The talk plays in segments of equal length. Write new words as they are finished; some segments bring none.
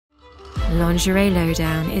Lingerie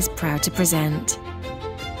Lowdown is proud to present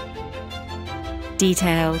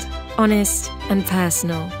detailed, honest and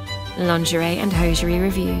personal lingerie and hosiery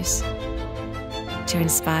reviews to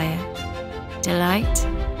inspire, delight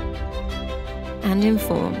and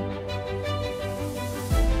inform.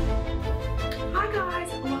 Hi guys,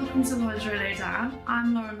 welcome to Lingerie Lowdown.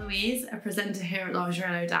 I'm Louise, a presenter here at Lingerie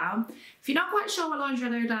Lowdown. If you're not quite sure what Lingerie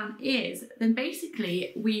Lowdown is, then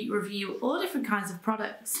basically we review all different kinds of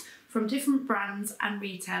products from different brands and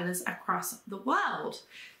retailers across the world.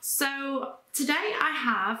 So today I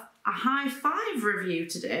have a high five review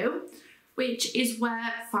to do, which is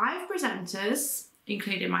where 5 presenters,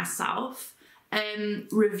 including myself,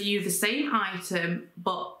 review the same item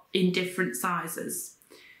but in different sizes.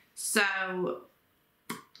 So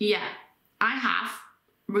yeah, I have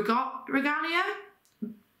Regalia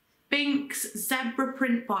Binx zebra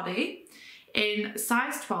print body in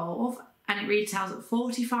size 12 and it retails at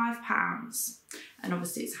 £45, and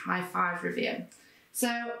obviously it's a high five review.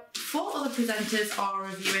 So 4 other presenters are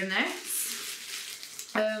reviewing this,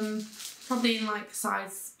 probably in like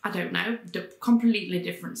size, I don't know, completely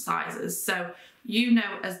different sizes. So you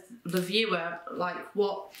know as the viewer like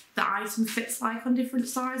what the item fits like on different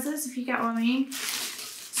sizes, if you get what I mean.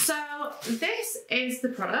 So this is the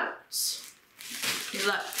product. It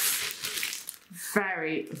looks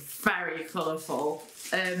very, very colourful.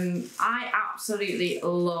 I absolutely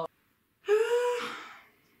love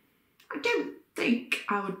I don't think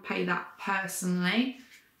I would pay that personally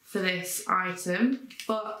for this item,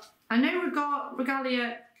 but I know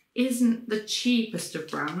Regalia isn't the cheapest of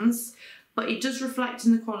brands, but it does reflect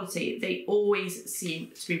in the quality. They always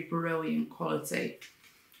seem to be brilliant quality.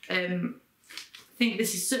 I think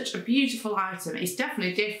this is such a beautiful item. It's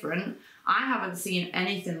definitely different. I haven't seen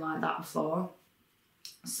anything like that before.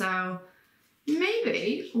 So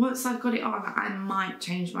maybe once I've got it on, I might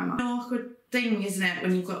change my mind. An awkward thing, isn't it,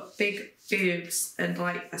 when you've got big boobs and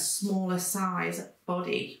like a smaller size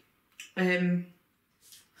body.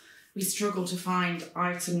 We struggle to find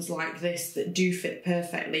items like this that do fit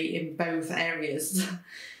perfectly in both areas.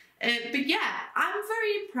 But yeah, I'm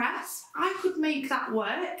very impressed. I could make that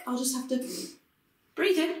work. I'll just have to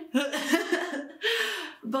breathe in.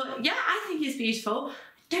 But yeah, I think it's beautiful. I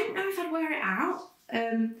don't know if I'd wear it out.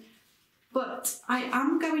 But I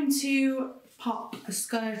am going to pop a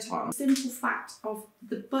skirt on. Simple fact of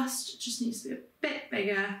the bust just needs to be a bit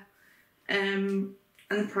bigger, and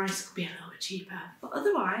the price could be a little bit cheaper. But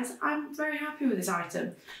otherwise, I'm very happy with this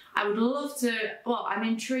item. I would love to, well, I'm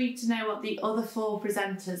intrigued to know what the other 4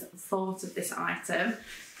 presenters thought of this item,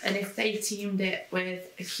 and if they teamed it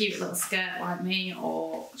with a cute little skirt like me,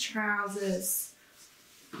 or trousers,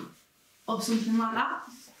 or something like that.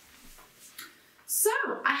 So,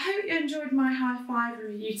 I hope you enjoyed my high five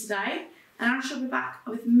review today, and I shall be back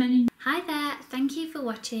with many. Hi there, thank you for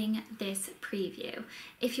watching this preview.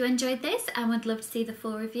 If you enjoyed this and would love to see the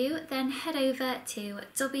full review, then head over to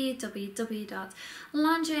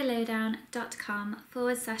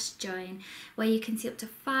www.lingerielowdown.com/join, where you can see up to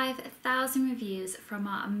 5,000 reviews from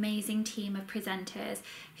our amazing team of presenters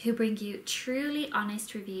who bring you truly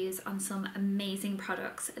honest reviews on some amazing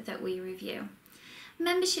products that we review.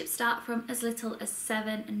 Memberships start from as little as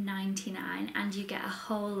 $7.99 and you get a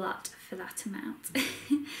whole lot for that amount.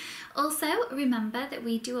 Also, remember that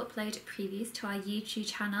we do upload previews to our YouTube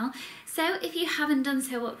channel, so if you haven't done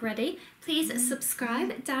so already, please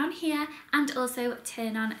subscribe down here and also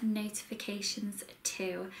turn on notifications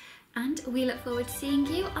too. And we look forward to seeing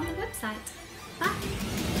you on the website. Bye!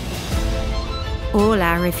 All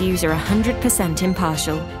our reviews are 100%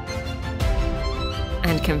 impartial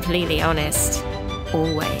and completely honest.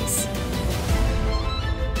 Always.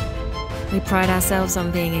 We pride ourselves on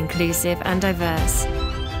being inclusive and diverse.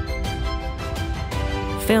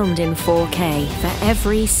 Filmed in 4K for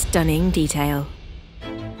every stunning detail.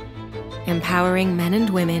 Empowering men and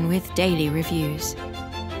women with daily reviews.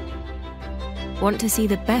 Want to see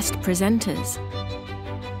the best presenters?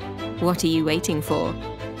 What are you waiting for?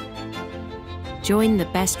 Join the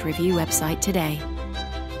Best Review website today.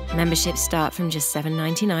 Memberships start from just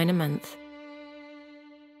 $7.99 a month.